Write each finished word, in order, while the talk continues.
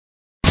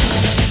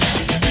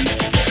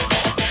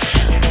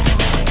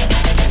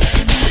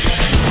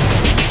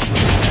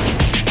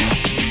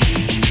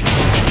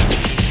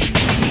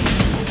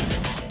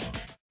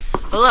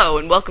Hello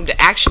and welcome to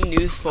Action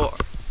News 4.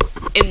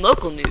 In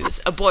local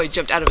news, a boy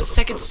jumped out of a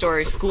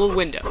second-story school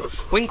window.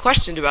 When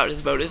questioned about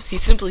his motives, he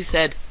simply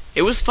said,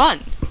 "It was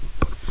fun."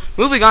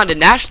 Moving on to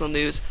national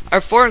news,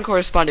 our foreign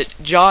correspondent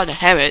John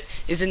Hammett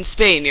is in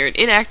Spain near an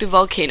inactive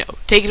volcano.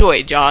 Take it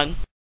away, John.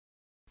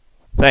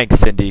 Thanks,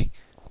 Cindy.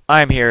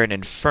 I'm here in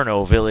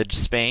Inferno Village,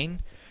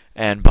 Spain,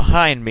 and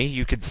behind me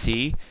you can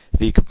see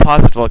the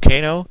composite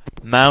volcano,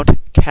 Mount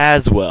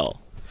Caswell.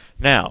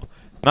 Now,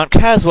 Mount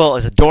Caswell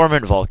is a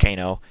dormant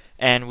volcano,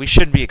 and we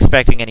shouldn't be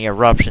expecting any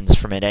eruptions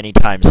from it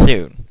anytime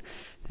soon.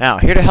 Now,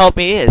 here to help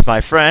me is my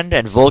friend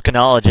and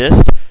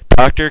volcanologist,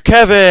 Dr.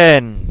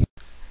 Kevin!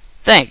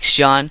 Thanks,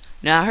 John.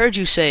 Now, I heard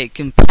you say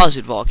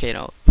composite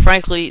volcano.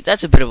 Frankly,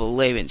 that's a bit of a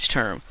layman's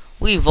term.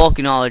 We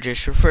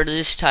volcanologists refer to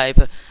this type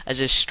as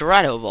a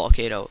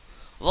stratovolcano.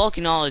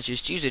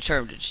 Volcanologists use the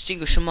term to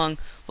distinguish among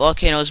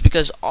volcanoes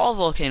because all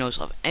volcanoes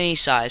of any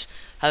size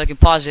have a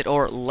composite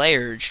or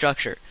layered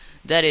structure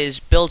that is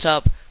built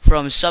up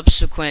from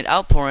subsequent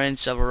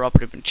outpourings of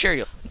eruptive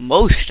material.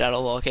 Most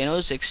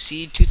stratovolcanoes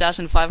exceed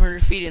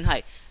 2,500 feet in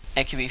height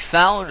and can be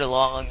found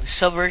along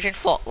subvergent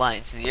fault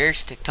lines in the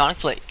Earth's tectonic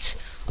plates.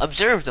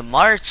 Observe the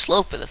moderate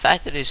slope and the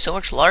fact that it is so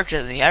much larger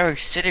than the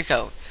average cinder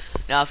cone.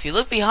 Now, if you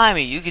look behind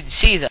me, you can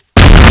see the...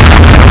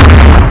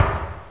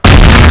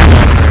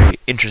 Very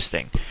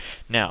interesting.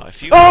 Now,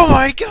 if you... Oh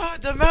my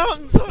god, the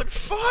mountain's on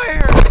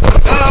fire!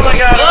 Oh my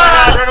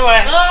god, run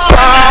away!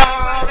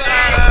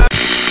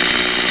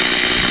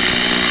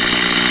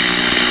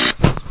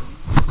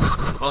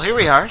 Well, here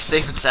we are,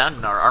 safe and sound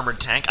in our armored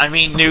tank. I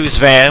mean, news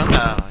van.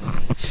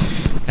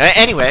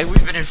 Anyway,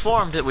 we've been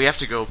informed that we have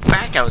to go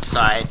back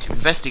outside to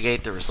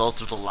investigate the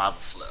results of the lava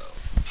flow.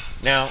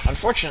 Now,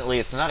 unfortunately,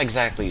 it's not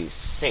exactly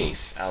safe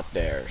out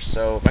there,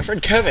 so my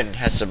friend Kevin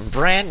has some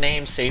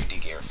brand-name safety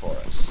gear for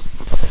us.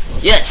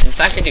 Yes, in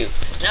fact I do.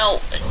 Now,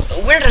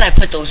 where did I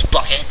put those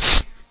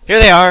buckets? Here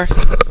they are.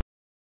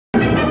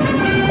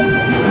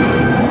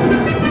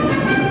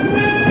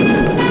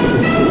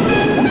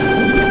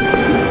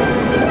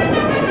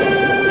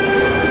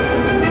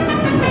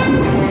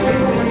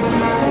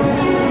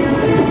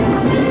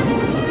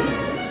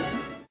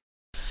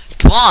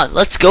 Come on,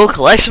 let's go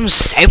collect some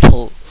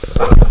samples.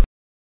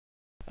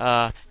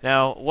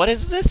 Now, what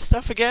is this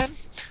stuff again?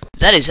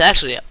 That is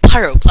actually a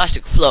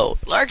pyroclastic flow,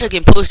 largely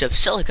composed of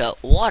silica,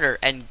 water,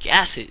 and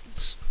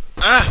gases.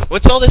 Ah,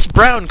 what's all this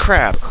brown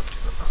crap?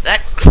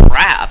 That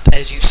crap,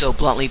 as you so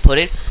bluntly put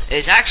it,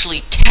 is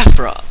actually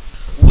tephra,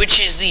 which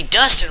is the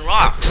dust and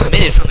rocks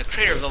emitted from the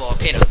crater of the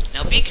volcano.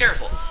 Now be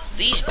careful.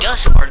 These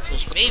dust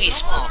particles may be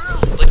small,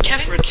 but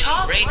tephra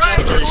can range up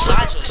to the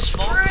size of a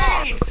small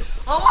car.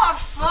 I'm on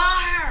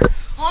fire!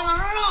 On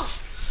the roof!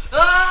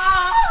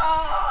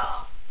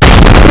 Ah!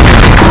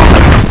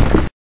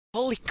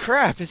 Holy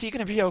crap, is he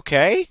gonna be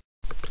okay?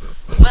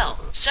 Well,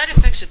 side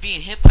effects of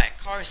being hit by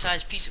a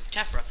car-sized piece of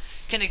tephra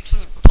can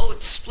include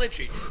both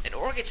splintering and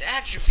organs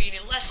atrophying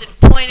in less than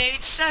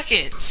 0.8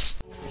 seconds.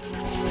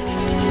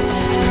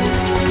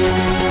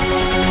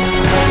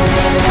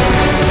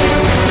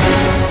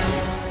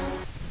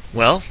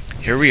 Well,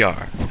 here we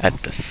are,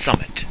 at the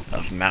summit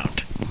of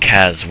Mount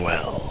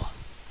Caswell.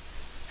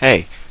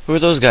 Hey, who are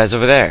those guys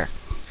over there?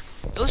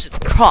 Those are the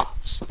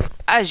crops.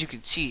 As you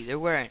can see, they're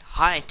wearing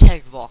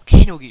high-tech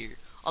volcano gear,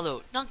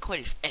 although not quite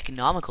as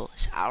economical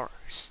as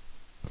ours.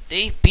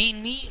 They've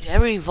beaten me to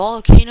every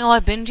volcano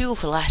I've been to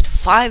for the last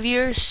 5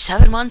 years,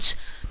 7 months,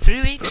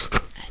 3 weeks,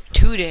 and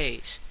 2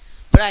 days.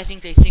 But I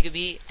think they think of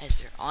me as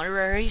their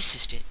honorary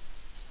assistant.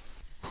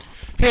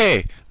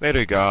 Hey, les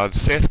regards,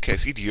 ces que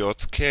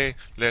idiots que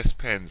les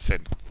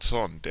pensen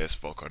son des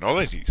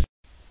volcanologies.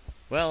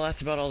 Well,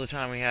 that's about all the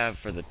time we have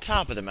for the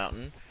top of the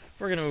mountain.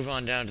 We're gonna move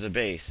on down to the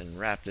base and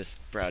wrap this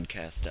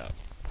broadcast up.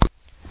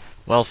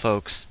 Well,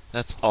 folks,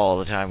 that's all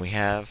the time we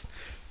have.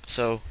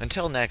 So,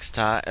 until next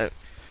time...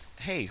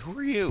 hey, who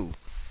are you?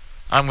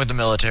 I'm with the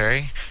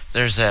military.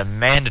 There's a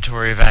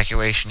mandatory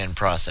evacuation in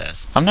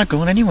process. I'm not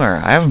going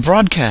anywhere. I have a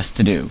broadcast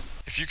to do.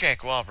 If you can't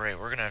cooperate,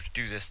 we're gonna have to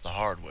do this the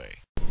hard way.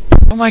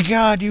 Oh my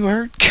god, you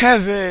hurt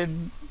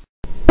Kevin!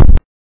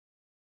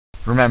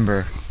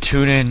 Remember,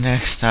 tune in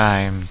next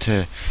time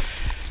to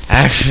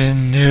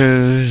Action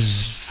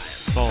News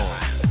 4.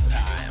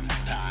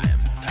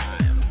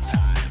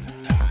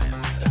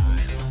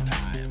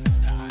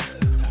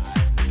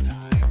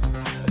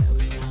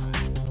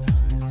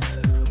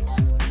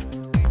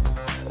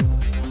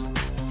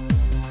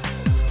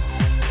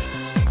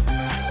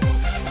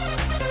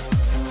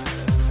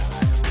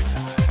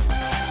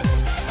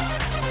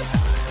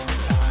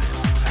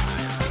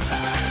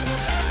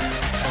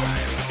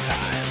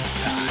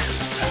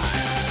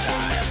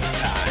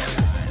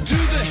 To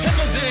the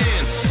hippo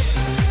dance.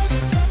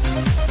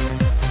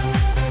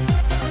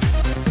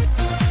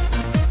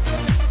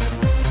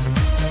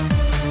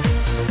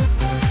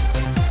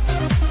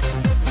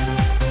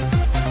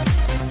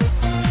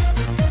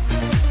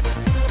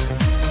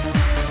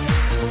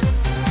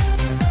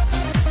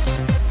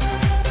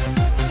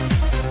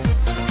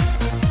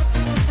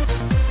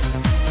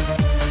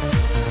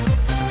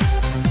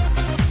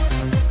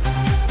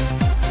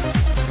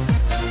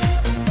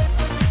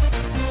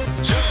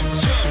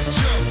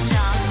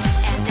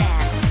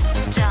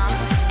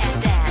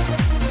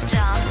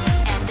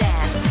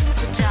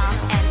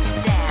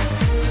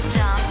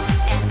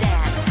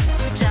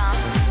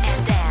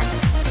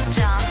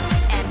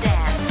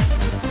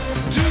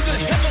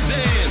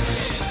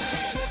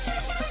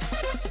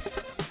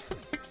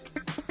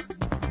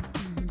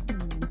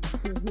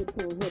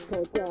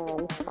 hippo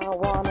dance. I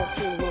wanna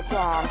see you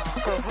dance.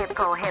 The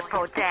hippo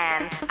hippo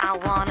dance. I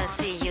wanna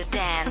see you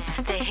dance.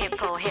 The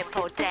hippo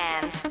hippo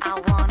dance. I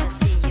wanna